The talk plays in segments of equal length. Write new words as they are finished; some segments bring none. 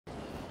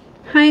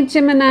Hi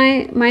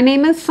Gemini, my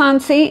name is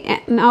Sansi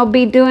and I'll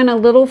be doing a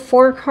little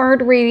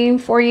 4-card reading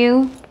for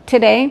you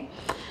today,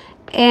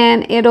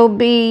 and it'll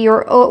be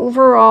your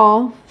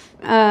overall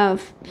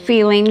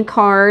feeling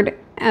card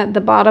at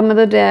the bottom of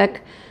the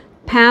deck,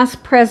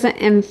 past, present,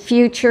 and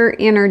future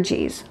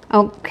energies,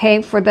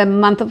 okay, for the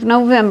month of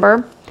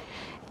November.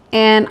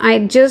 And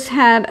I just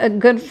had a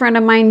good friend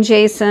of mine,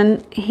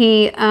 Jason,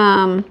 he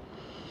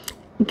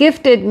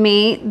gifted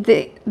me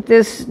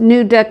this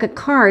new deck of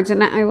cards,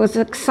 and I was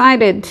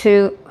excited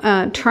to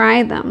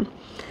try them.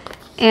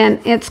 And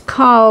it's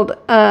called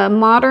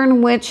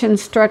Modern Witch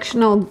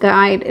Instructional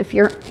Guide, if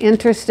you're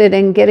interested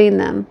in getting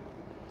them.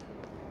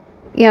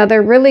 Yeah,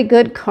 they're really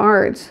good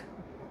cards.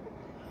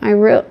 I'm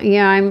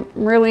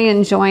really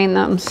enjoying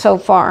them so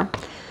far.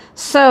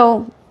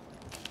 So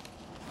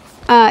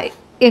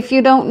if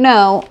you don't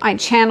know, I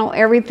channel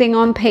everything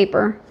on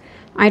paper.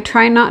 I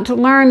try not to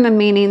learn the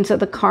meanings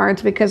of the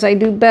cards because I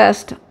do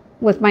best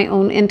with my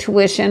own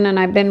intuition, and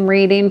I've been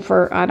reading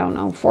for, I don't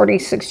know,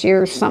 46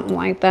 years, something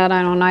like that.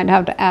 I don't know, I'd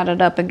have to add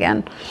it up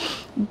again.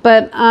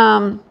 But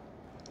I've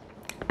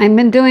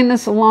been doing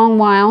this a long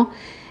while,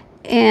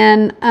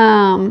 and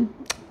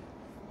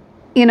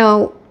you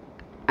know,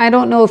 I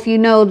don't know if you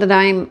know that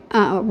I'm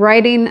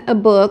writing a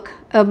book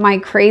of my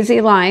crazy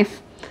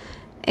life,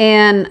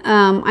 and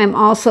I'm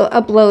also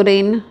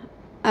uploading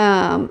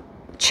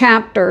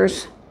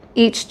chapters,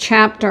 each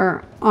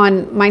chapter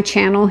on my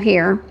channel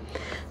here.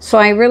 So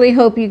I really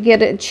hope you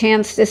get a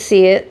chance to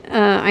see it.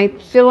 I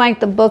feel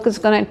like the book is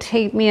going to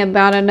take me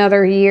about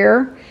another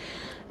year,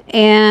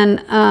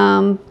 and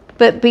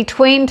but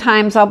between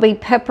times I'll be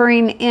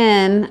peppering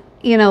in,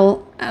 you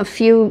know, a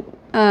few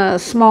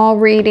small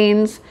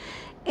readings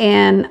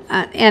and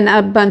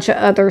a bunch of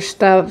other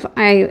stuff.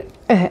 I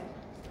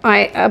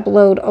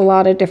upload a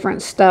lot of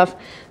different stuff,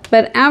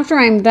 but after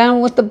I'm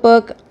done with the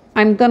book,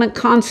 I'm going to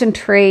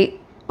concentrate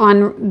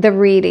on the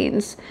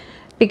readings,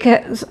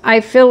 because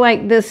I feel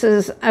like this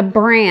is a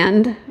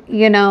brand,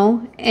 you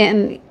know,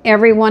 and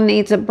everyone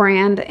needs a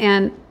brand.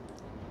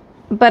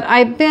 But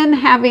I've been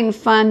having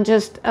fun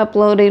just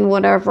uploading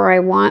whatever I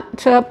want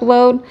to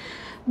upload,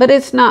 but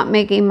it's not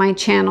making my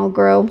channel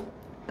grow.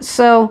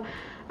 So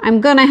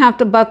I'm gonna have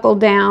to buckle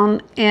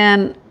down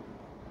and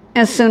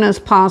as soon as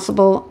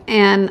possible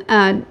and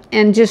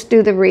just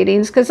do the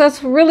readings, because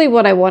that's really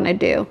what I want to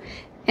do.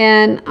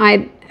 And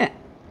I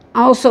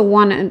also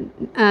want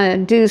to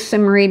do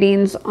some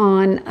readings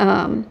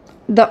on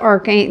the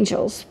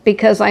archangels,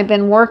 because I've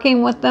been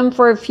working with them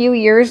for a few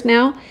years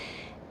now,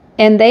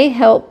 and they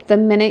help the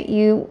minute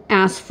you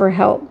ask for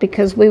help,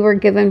 because we were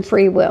given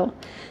free will.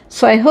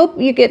 So I hope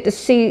you get to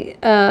see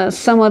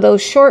some of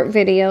those short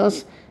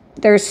videos.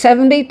 There's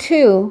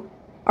 72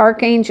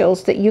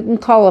 archangels that you can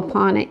call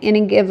upon at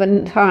any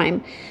given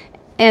time,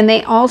 and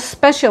they all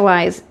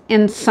specialize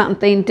in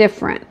something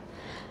different.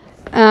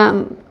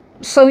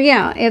 So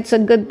yeah, it's a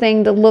good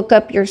thing to look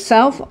up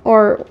yourself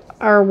or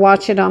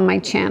watch it on my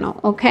channel,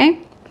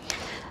 okay?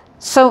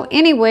 So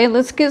anyway,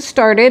 let's get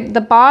started. The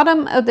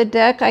bottom of the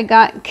deck, I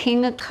got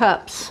King of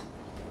Cups.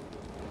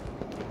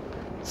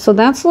 So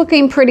that's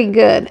looking pretty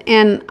good.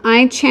 And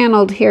I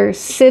channeled here,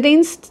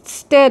 sitting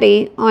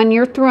steady on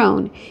your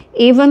throne,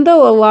 even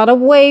though a lot of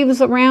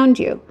waves around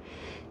you.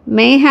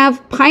 May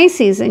have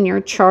Pisces in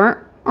your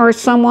chart, or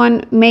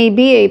someone may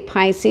be a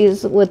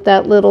Pisces with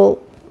that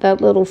little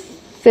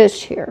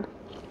fish here.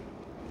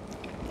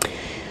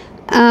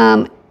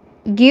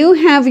 You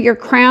have your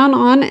crown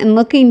on and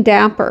looking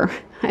dapper,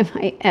 I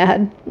might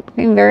add,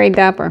 looking very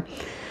dapper.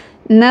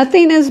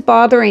 Nothing is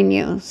bothering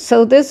you,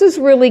 so this is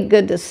really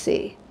good to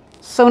see.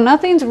 So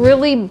nothing's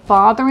really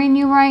bothering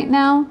you right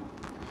now,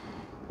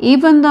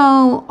 even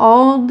though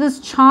all this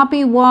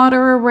choppy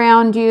water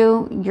around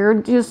you,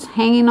 you're just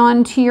hanging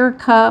on to your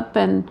cup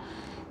and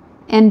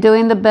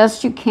doing the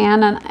best you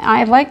can, and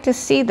I like to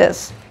see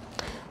this.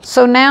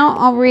 So now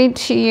I'll read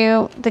to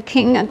you the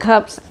King of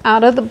Cups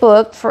out of the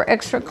book for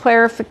extra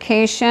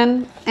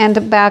clarification and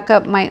to back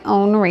up my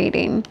own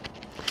reading.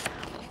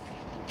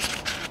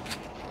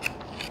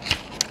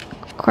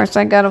 Of course,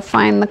 I got to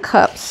find the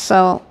cups.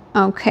 So,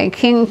 okay,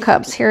 King of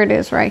Cups, here it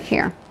is right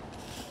here.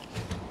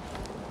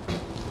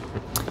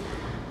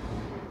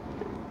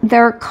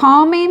 They're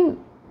calming,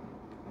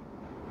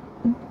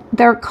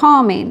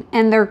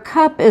 and their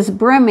cup is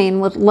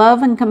brimming with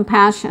love and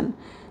compassion.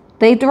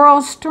 They draw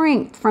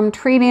strength from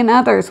treating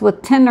others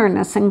with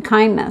tenderness and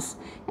kindness,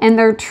 and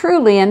they're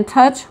truly in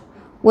touch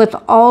with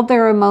all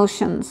their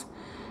emotions.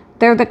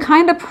 They're the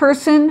kind of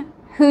person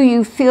who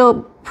you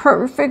feel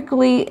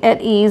perfectly at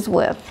ease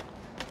with.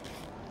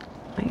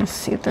 Let me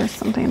see if there's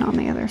something on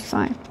the other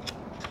side.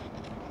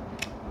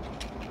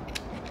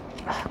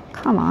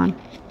 Come on.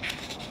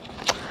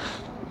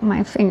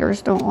 My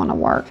fingers don't want to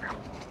work.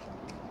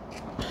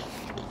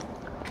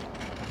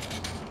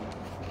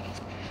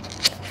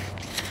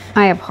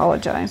 I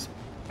apologize.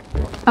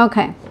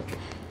 Okay.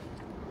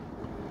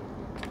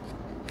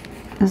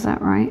 Is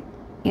that right?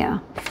 Yeah.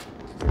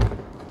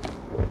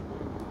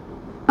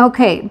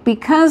 Okay,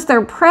 because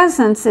their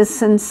presence is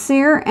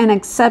sincere and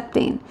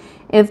accepting,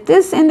 If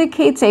this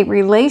indicates a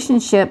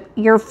relationship,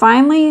 you're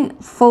finally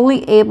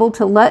fully able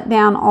to let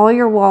down all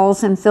your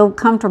walls and feel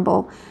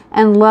comfortable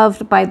and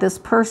loved by this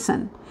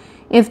person.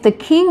 If the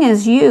king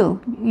is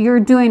you, you're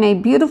doing a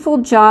beautiful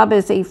job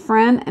as a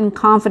friend and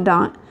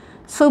confidant,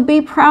 so be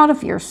proud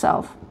of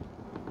yourself.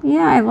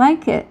 Yeah, I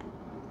like it.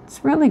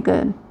 It's really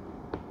good.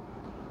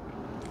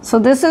 So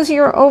this is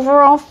your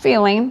overall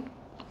feeling.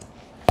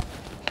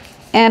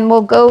 And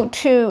we'll go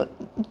to,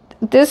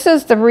 this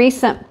is the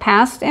recent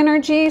past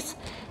energies.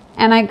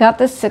 And I got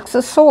the Six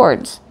of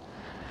Swords,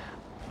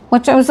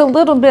 which I was a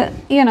little bit,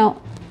 you know,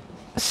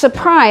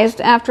 surprised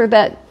after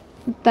that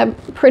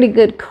pretty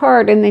good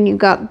card. And then you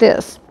got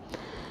this.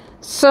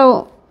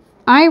 So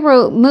I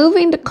wrote,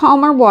 moving to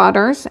calmer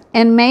waters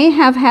and may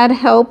have had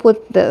help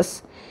with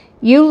this.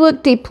 You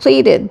look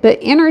depleted, but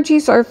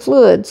energies are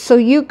fluid. So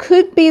you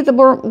could be the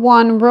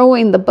one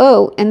rowing the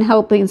boat and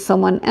helping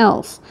someone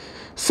else.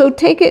 So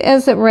take it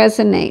as it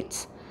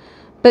resonates.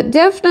 But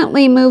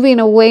definitely moving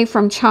away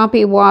from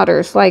choppy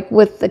waters, like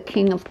with the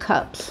King of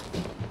Cups.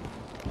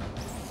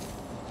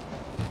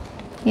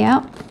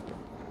 Yep.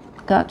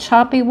 Got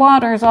choppy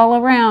waters all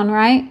around,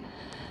 right?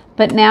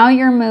 But now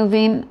you're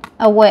moving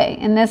away.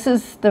 And this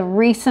is the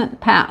recent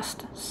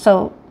past.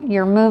 So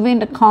you're moving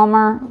to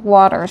calmer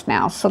waters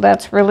now. So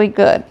that's really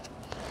good.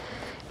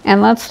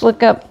 And let's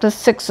look up the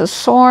Six of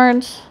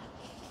Swords.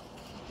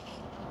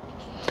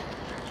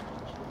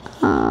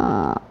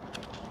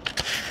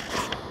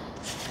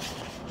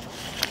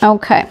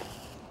 Okay.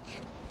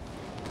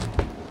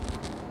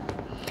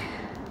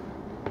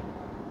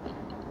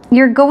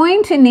 You're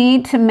going to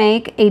need to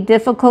make a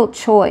difficult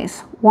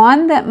choice,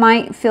 one that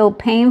might feel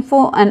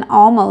painful and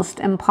almost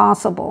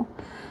impossible.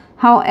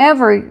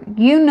 However,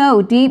 you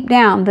know deep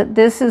down that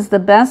this is the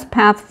best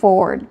path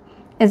forward.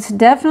 It's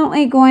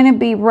definitely going to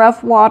be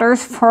rough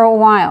waters for a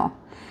while,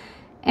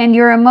 and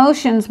your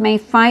emotions may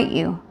fight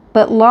you,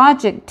 but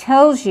logic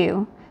tells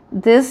you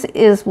this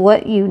is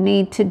what you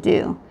need to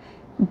do.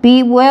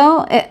 Be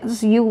well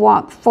as you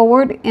walk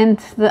forward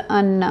into the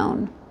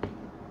unknown.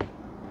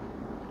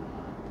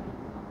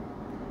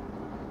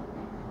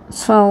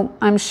 So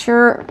I'm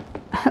sure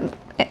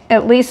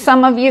at least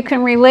some of you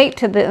can relate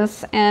to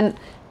this, and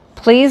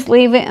please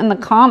leave it in the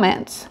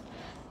comments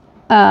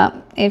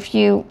if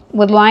you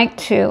would like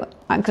to,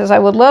 because I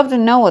would love to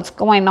know what's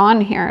going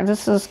on here.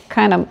 This is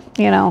kind of,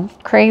 you know,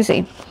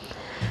 crazy.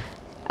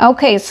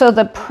 Okay, so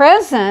the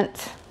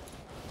present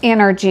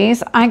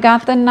energies, I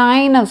got the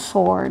Nine of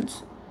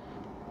Swords.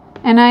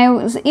 And I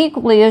was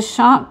equally as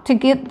shocked to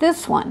get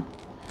this one.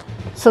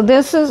 So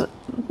this is,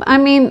 I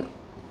mean,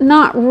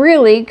 not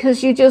really,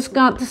 because you just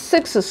got the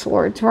Six of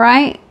Swords,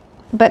 right?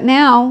 But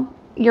now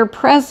your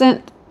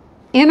present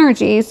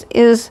energies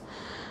is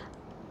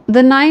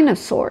the Nine of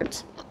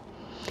Swords.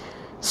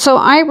 So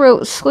I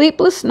wrote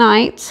sleepless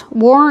nights,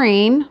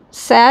 worrying,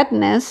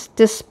 sadness,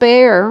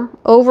 despair,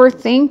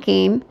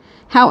 overthinking.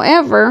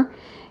 However,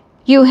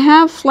 you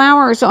have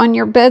flowers on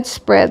your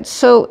bedspread,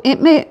 so it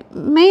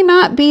may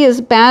not be as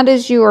bad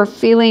as you are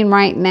feeling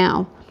right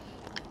now.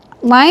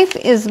 Life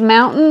is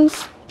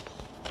mountains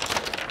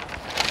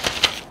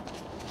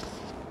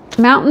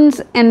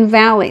and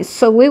valleys,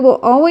 so we will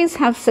always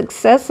have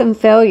success and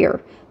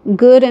failure,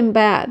 good and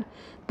bad.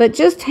 But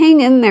just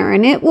hang in there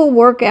and it will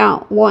work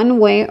out one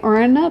way or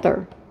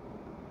another,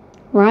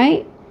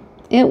 right?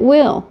 It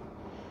will.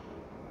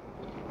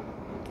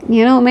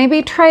 You know,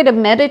 maybe try to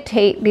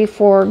meditate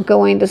before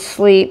going to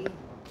sleep,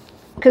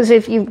 because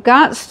if you've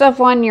got stuff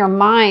on your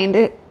mind,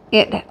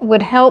 it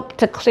would help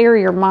to clear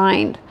your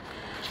mind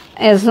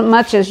as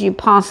much as you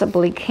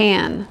possibly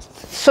can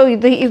so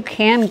that you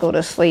can go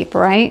to sleep,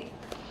 right?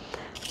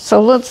 So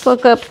let's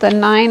look up the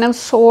Nine of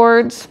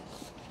Swords.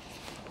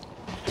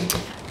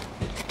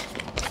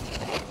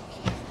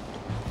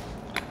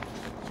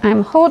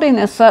 I'm holding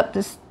this up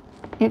to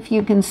if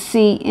you can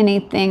see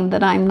anything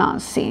that I'm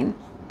not seeing.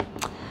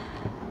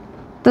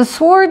 The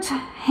swords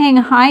hang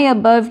high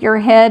above your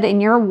head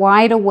and you're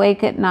wide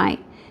awake at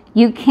night.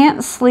 You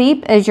can't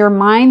sleep as your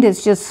mind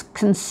is just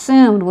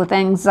consumed with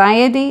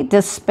anxiety,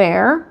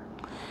 despair,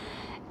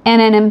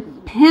 and an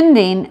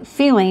impending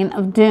feeling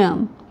of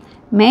doom.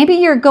 Maybe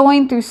you're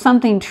going through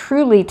something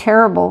truly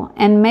terrible,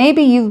 and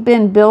maybe you've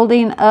been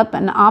building up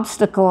an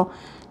obstacle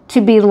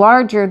to be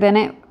larger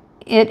than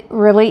it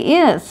really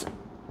is.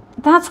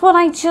 That's what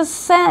I just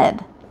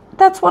said.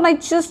 That's what I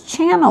just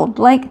channeled.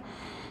 Like,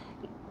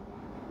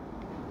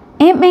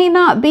 it may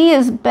not be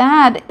as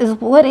bad as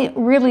what it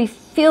really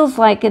feels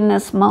like in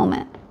this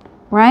moment,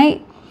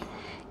 right?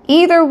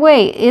 Either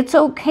way, it's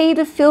okay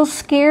to feel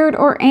scared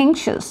or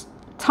anxious.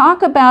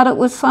 Talk about it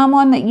with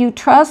someone that you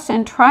trust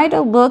and try to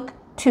look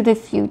to the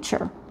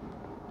future.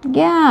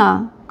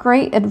 Yeah,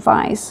 great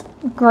advice.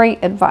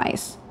 Great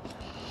advice.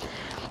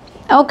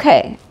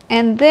 Okay,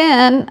 and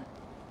then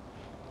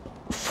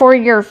for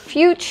your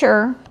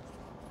future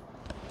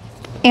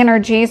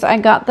energies, I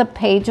got the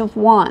Page of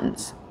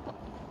Wands.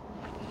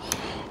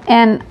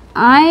 And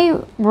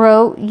I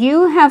wrote,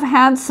 you have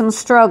had some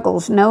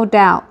struggles, no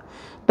doubt,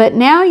 but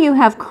now you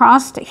have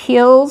crossed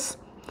hills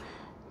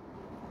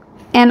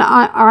and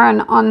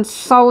are on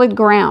solid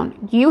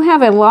ground. You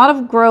have a lot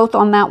of growth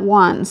on that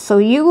one, so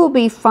you will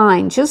be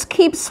fine. Just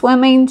keep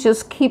swimming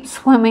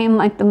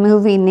like the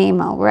movie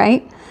Nemo,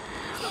 right?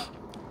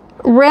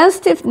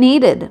 Rest if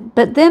needed,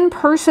 but then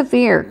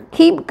persevere.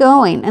 Keep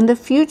going, and the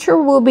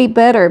future will be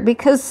better,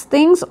 because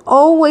things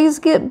always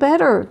get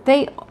better.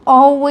 They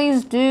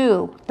always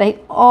do. They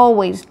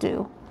always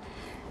do.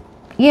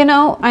 You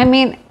know, I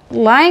mean,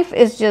 life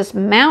is just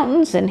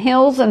mountains and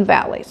hills and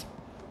valleys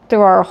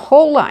through our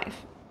whole life.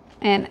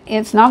 And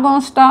it's not going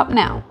to stop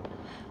now.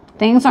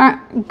 Things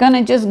aren't going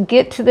to just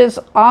get to this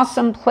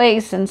awesome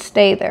place and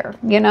stay there,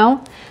 you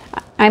know?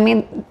 I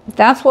mean,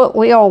 that's what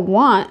we all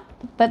want,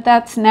 but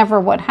that's never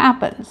what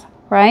happens,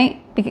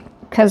 right?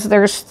 Because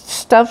there's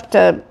stuff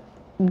to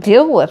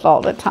deal with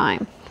all the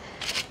time.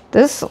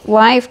 This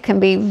life can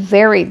be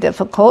very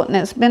difficult, and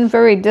it's been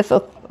very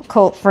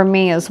difficult for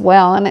me as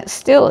well, and it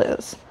still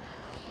is.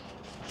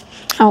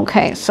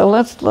 Okay, so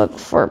let's look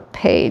for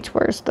page.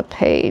 Where's the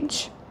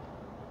page?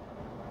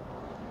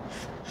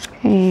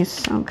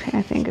 Okay,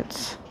 I think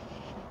it's...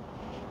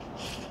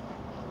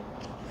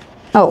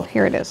 Oh,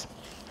 here it is.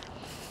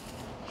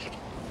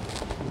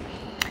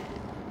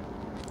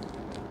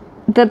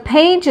 The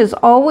page is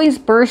always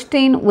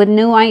bursting with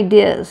new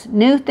ideas,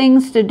 new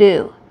things to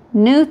do,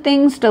 new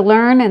things to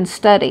learn and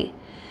study.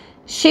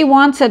 She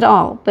wants it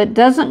all, but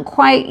doesn't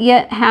quite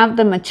yet have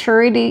the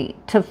maturity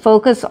to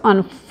focus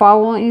on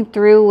following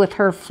through with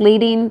her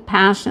fleeting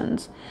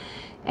passions.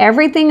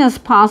 Everything is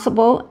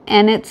possible,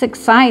 and it's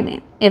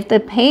exciting. If the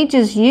page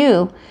is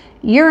you,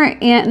 you're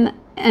in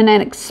an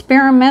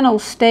experimental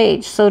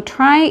stage, so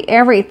try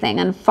everything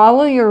and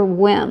follow your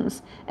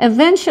whims.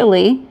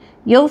 Eventually,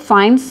 you'll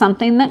find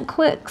something that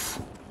clicks,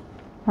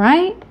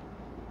 right?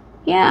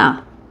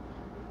 Yeah.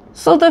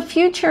 So the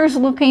future is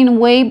looking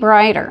way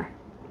brighter.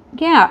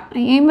 Yeah,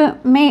 you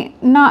may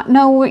not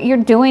know what you're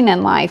doing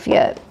in life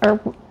yet, or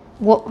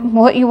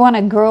what you want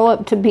to grow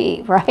up to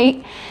be,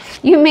 right?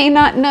 You may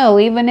not know,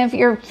 even if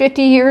you're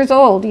 50 years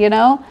old, you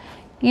know?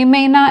 You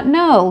may not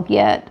know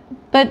yet,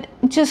 but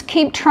just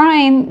keep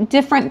trying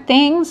different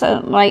things,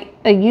 like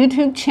a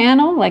YouTube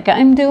channel like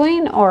I'm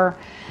doing, or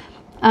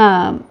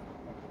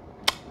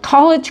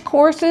college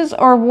courses,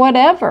 or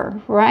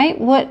whatever, right?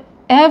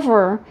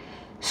 Whatever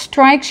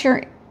strikes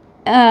your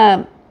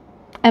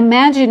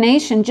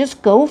imagination,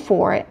 just go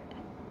for it.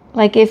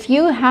 Like if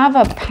you have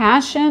a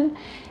passion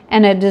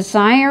and a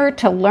desire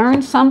to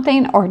learn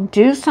something or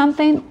do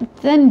something,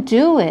 then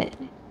do it.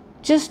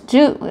 Just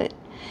do it.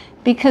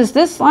 Because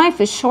this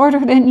life is shorter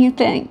than you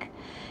think.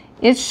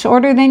 It's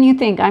shorter than you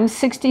think. I'm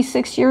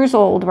 66 years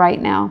old right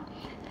now,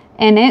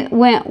 and it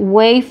went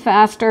way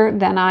faster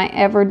than I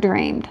ever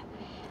dreamed.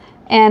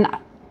 And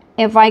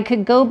if I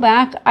could go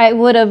back, I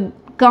would have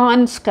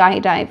gone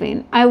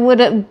skydiving. I would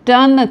have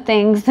done the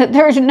things that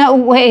there's no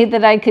way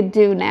that I could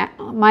do now.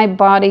 My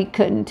body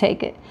couldn't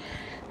take it.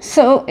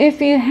 So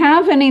if you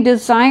have any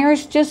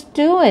desires, just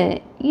do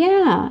it.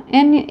 Yeah,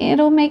 and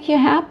it'll make you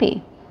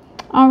happy.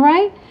 All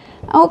right?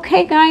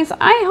 Okay, guys,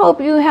 I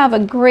hope you have a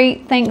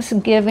great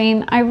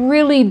Thanksgiving. I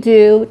really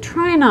do.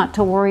 Try not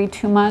to worry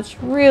too much,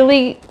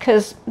 really,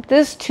 because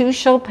this too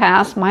shall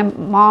pass. My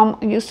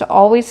mom used to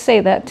always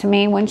say that to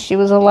me when she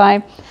was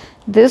alive.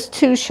 This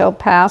too shall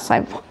pass.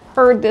 I've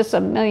heard this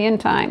a million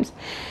times.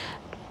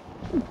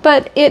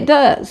 But it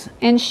does,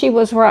 and she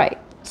was right.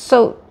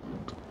 So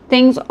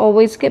things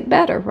always get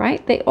better,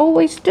 right? They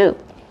always do.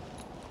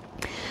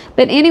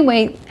 But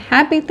anyway,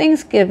 happy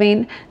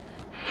Thanksgiving.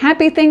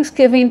 Happy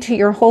Thanksgiving to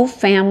your whole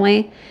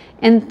family.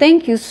 And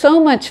thank you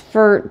so much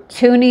for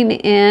tuning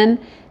in.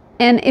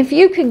 And if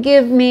you could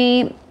give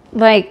me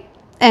like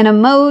an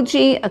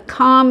emoji, a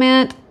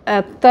comment,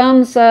 a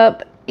thumbs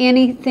up,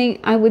 anything,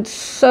 I would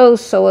so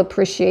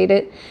appreciate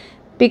it,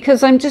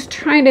 because I'm just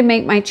trying to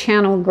make my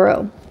channel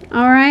grow.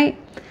 All right?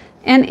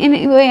 And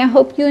anyway, I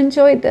hope you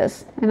enjoyed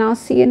this, and I'll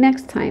see you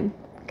next time.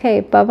 Okay,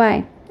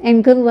 bye-bye.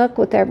 And good luck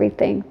with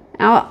everything.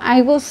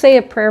 I will say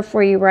a prayer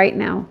for you right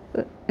now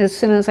as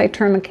soon as I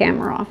turn the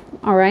camera off.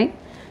 All right?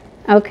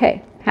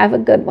 Okay, have a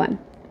good one.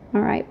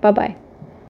 All right, bye-bye.